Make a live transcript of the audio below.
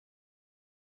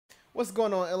What's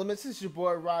going on, Elements? It's your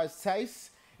boy Rise Tice,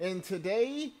 and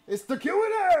today it's the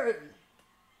Q&A.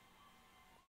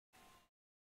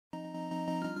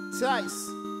 Tice,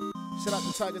 shout out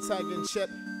to Tiger and Chip,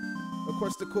 of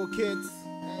course the cool kids.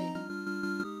 Hey,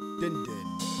 Din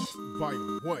by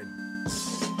one.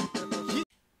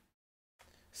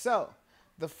 so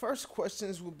the first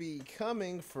questions will be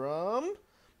coming from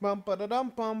bum ba da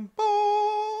dum bum bum.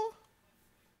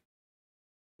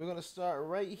 We're gonna start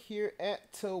right here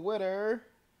at Twitter.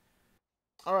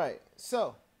 All right,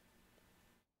 so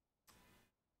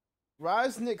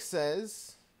Rise Nick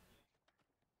says,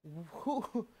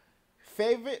 who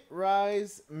favorite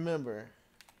Rise member?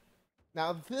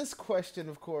 Now this question,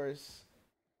 of course,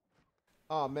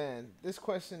 oh man, this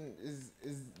question is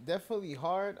definitely a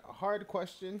hard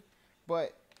question,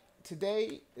 but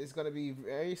today is gonna be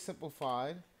very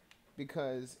simplified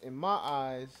because in my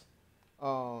eyes,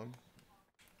 um,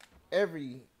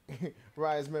 every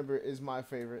Rise member is my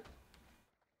favorite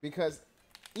because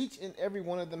each and every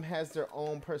one of them has their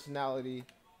own personality,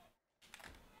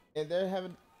 and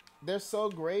they're so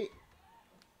great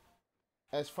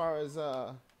as far as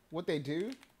what they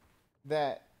do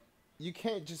that you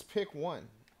can't just pick one.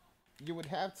 You would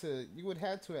have to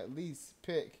at least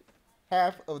pick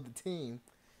half of the team,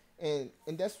 and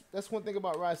that's one thing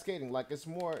about Rise skating. Like it's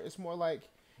more like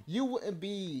you wouldn't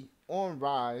be on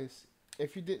Rise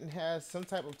if you didn't have some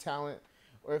type of talent,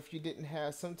 or if you didn't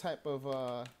have some type of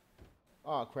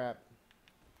oh crap,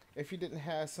 if you didn't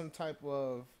have some type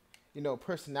of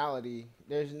personality.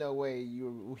 There's no way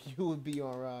you would be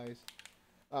on Rise.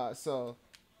 So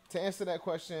to answer that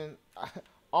question,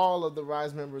 all of the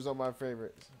Rise members are my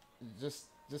favorites. Just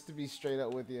to be straight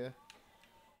up with you.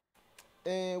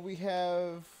 And we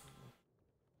have,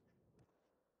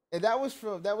 and that was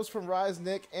from Rise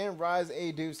Nick and Rise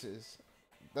A Deuces.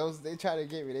 Those they try to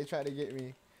get me. They try to get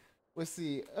me. Let's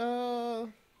see.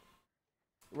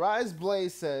 Rise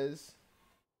Blaze says,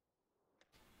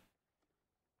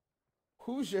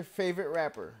 "Who's your favorite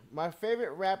rapper?" My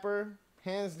favorite rapper,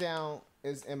 hands down,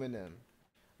 is Eminem.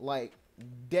 Like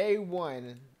day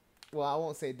one. Well, I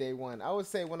won't say day one. I would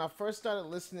say when I first started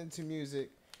listening to music,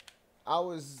 I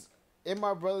was in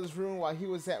my brother's room while he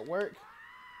was at work,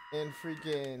 and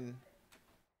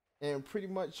pretty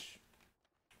much,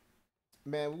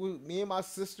 man, me and my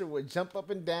sister would jump up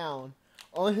and down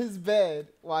on his bed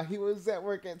while he was at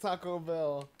work at Taco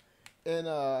Bell. And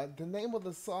the name of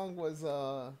the song was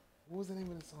what was the name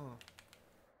of the song?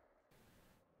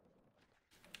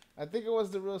 I think it was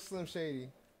The Real Slim Shady.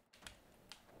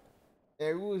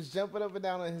 And we was jumping up and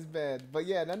down on his bed. But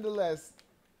yeah, nonetheless,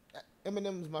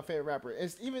 Eminem is my favorite rapper.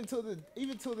 It's even till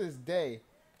this day,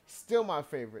 still my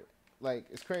favorite. Like,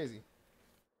 it's crazy.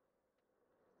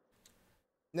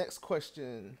 Next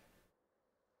question.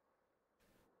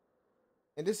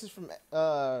 And this is from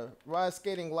Ride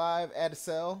Skating Live at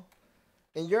Cell.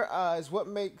 In your eyes, what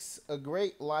makes a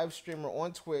great live streamer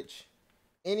on Twitch,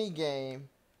 any game,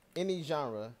 any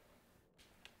genre?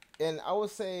 And I would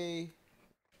say,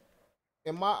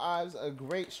 in my eyes, a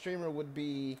great streamer would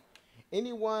be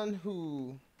anyone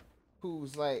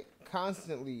who's like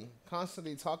constantly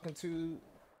talking to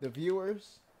the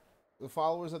viewers, the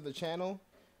followers of the channel.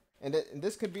 And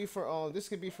this could be for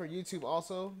YouTube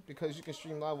also, because you can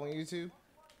stream live on YouTube.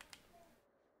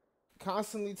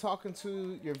 Constantly talking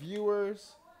to your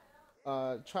viewers,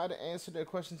 try to answer their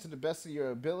questions to the best of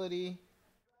your ability.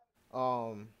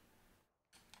 Um,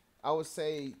 I would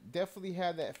say definitely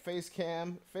have that face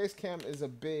cam. Face cam is a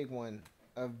big one,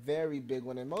 a very big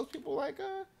one, and most people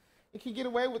you can get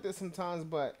away with it sometimes,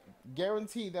 but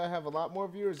guaranteed they'll have a lot more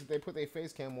viewers if they put their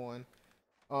face cam on.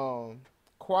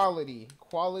 Quality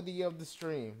of the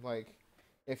stream. Like,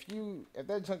 if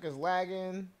that junk is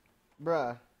lagging,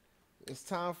 bruh, it's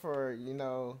time for you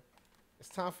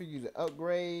to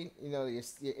upgrade,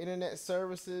 your internet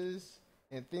services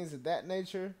and things of that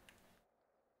nature.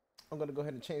 I'm gonna go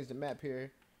ahead and change the map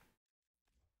here.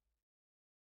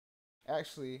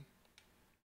 Actually,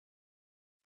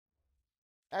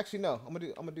 no. I'm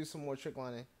gonna do some more trick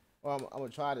lining, or I'm gonna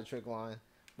try to trick line.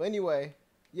 But anyway,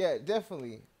 yeah,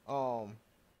 definitely.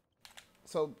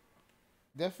 So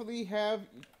definitely have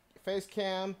face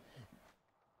cam.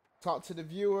 Talk to the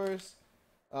viewers.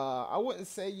 I wouldn't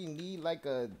say you need like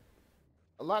a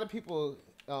lot of people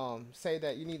say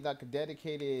that you need like a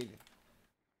dedicated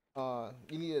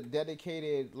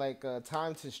like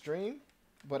time to stream,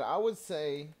 but I would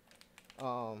say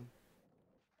um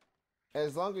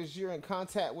as long as you're in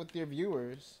contact with your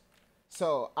viewers,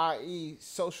 so i.e.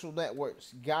 social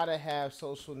networks, gotta have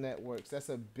social networks. That's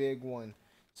a big one.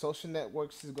 Social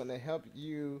networks is gonna help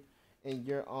you and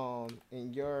your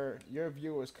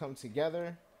viewers come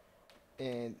together.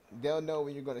 and they'll know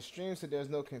when you're going to stream, so there's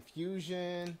no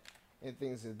confusion and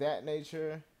things of that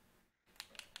nature.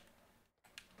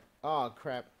 Oh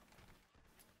crap.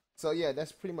 So yeah,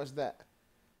 that's pretty much that.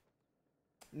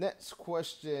 Next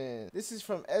question. This is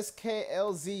from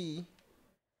SKLZ.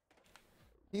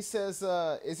 He says,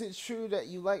 is it true that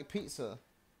you like pizza?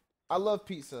 I love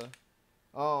pizza.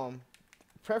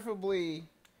 Preferably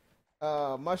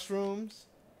mushrooms.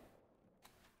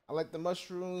 I like the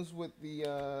mushrooms with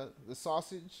the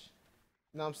sausage.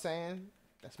 You know what I'm saying?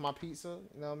 That's my pizza.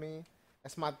 You know what I mean?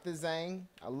 That's my thizang.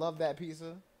 I love that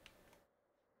pizza.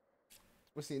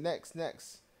 Let's see. Next.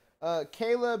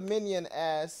 Caleb Minion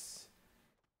asks,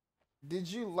 did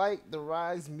you like the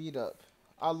Rise meetup?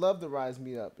 I love the Rise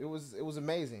meetup. It was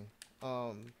amazing.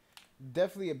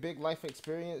 Definitely a big life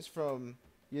experience from,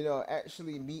 you know,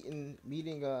 actually meeting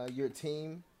your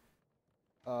team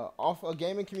off a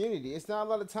gaming community. It's not a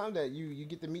lot of time that you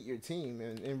get to meet your team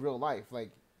in real life. Like,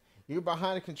 you're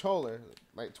behind a controller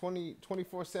like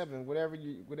 24/7,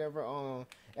 whatever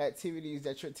activities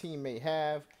that your team may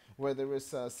have, whether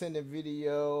it's sending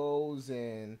videos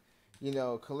and, you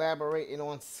know, collaborating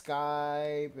on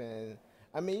Skype. And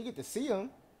I mean, you get to see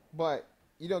them, but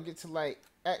you don't get to like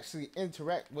actually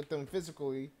interact with them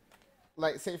physically.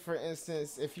 Like, say for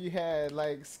instance, if you had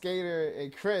like Skater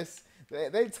and Chris,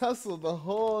 they tussled the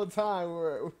whole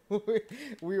time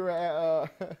we were at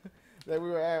that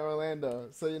we were at Orlando.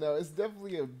 So, you know, it's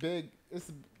definitely a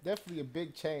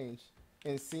big change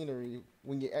in scenery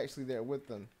when you're actually there with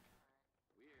them.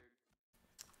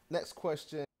 Next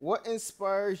question. What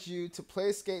inspires you to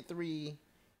play Skate 3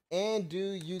 and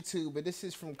do YouTube? But this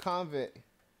is from Convict.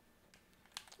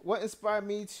 What inspired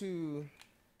me to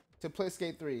play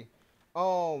Skate 3?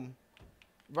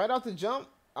 Right off the jump,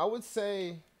 I would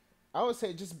say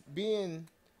just being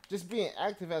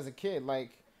active as a kid.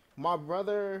 Like, my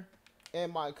brother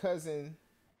and my cousin,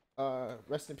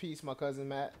 rest in peace, my cousin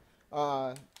Matt.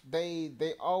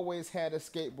 They always had a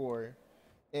skateboard.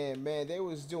 And man, they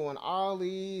was doing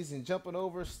ollies and jumping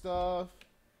over stuff,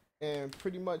 and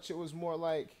pretty much it was more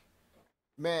like,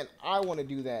 man, I want to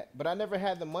do that, but I never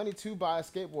had the money to buy a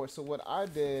skateboard. So what I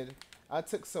did, I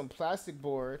took some plastic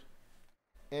board,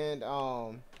 and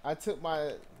I took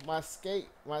my skate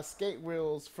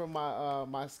wheels from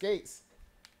my skates,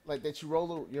 like that you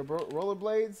roll your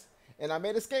rollerblades, and I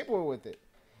made a skateboard with it.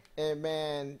 And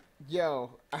man,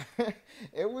 yo,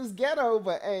 it was ghetto,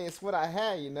 but hey, it's what I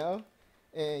had, you know.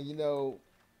 And you know,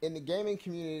 in the gaming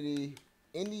community,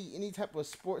 any type of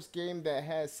sports game that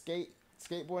has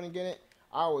skateboarding in it,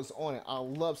 I was on it. I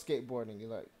love skateboarding,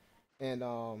 like, and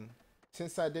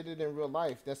since I did it in real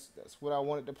life, that's what I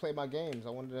wanted to play my games. I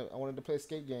wanted to play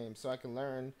skate games so I can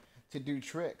learn to do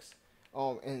tricks.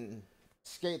 And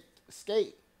skate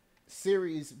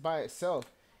series by itself,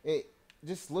 it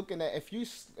just looking at, if you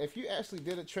actually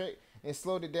did a trick and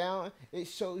slowed it down, it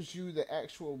shows you the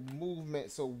actual movement.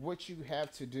 So what you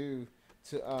have to do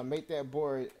to make that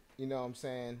board, you know what I'm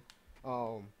saying,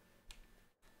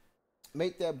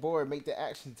 make the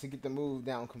action to get the move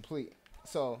down complete.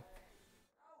 So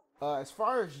as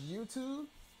far as YouTube,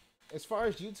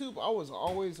 I was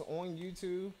always on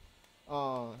YouTube,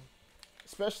 uh,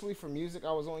 especially for music.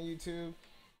 I was on YouTube,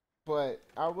 but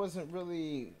I wasn't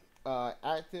really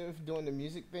active doing the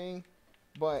music thing.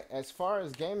 But as far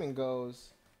as gaming goes,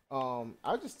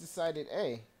 I just decided,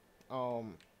 hey,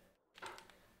 um,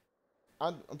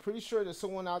 I'm pretty sure there's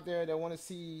someone out there that want to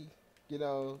see, you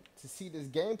know, to see this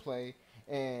gameplay,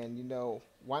 and you know,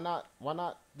 why not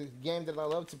the game that I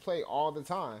love to play all the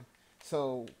time?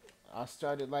 So I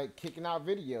started like kicking out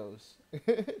videos,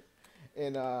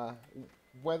 and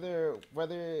whether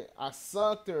I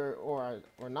sucked or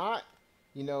not,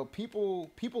 you know, people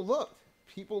looked,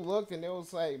 and it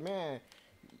was like, man,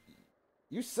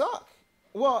 you suck.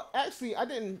 Well, actually, I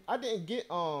didn't get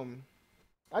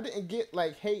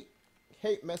like hate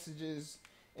messages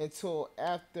until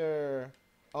after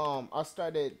I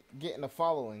started getting a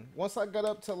following. Once I got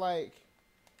up to like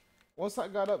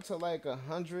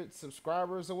 100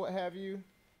 subscribers or what have you,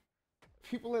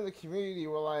 people in the community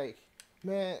were like,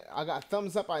 man, I got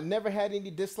thumbs up. I never had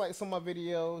any dislikes on my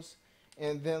videos.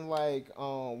 And then like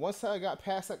once I got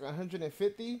past like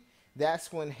 150,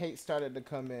 that's when hate started to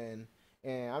come in.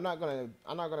 And I'm not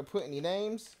gonna put any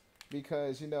names,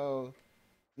 because you know,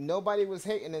 nobody was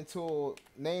hating until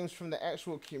names from the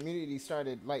actual community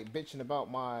started like bitching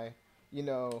about my, you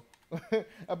know,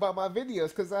 about my videos.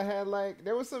 Because I had like,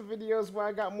 there were some videos where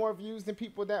I got more views than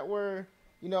people that were,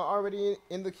 you know, already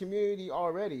in the community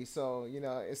already. So you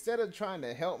know, instead of trying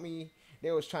to help me,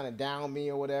 they was trying to down me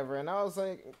or whatever. And I was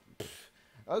like,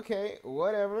 okay,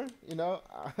 whatever. You know,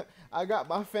 I got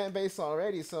my fan base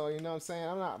already, so you know what I'm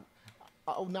saying.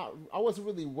 I wasn't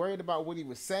really worried about what he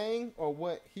was saying or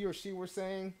what he or she were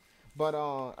saying, but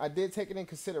I did take it in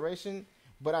consideration.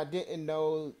 But I didn't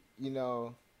know,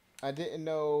 I didn't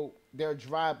know their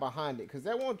drive behind it because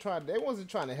they wasn't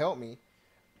trying to help me.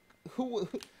 Who would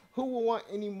who would want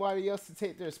anybody else to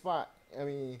take their spot? I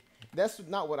mean, that's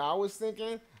not what I was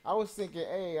thinking. I was thinking,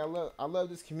 hey, I love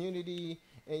this community,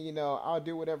 and I'll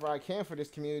do whatever I can for this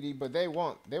community. But they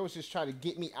was just trying to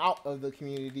get me out of the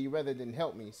community rather than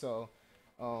help me. So,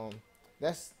 um,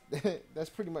 that's that's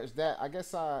pretty much that.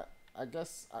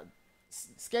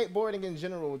 Skateboarding in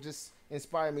general just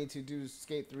inspired me to do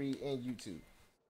Skate 3 and YouTube.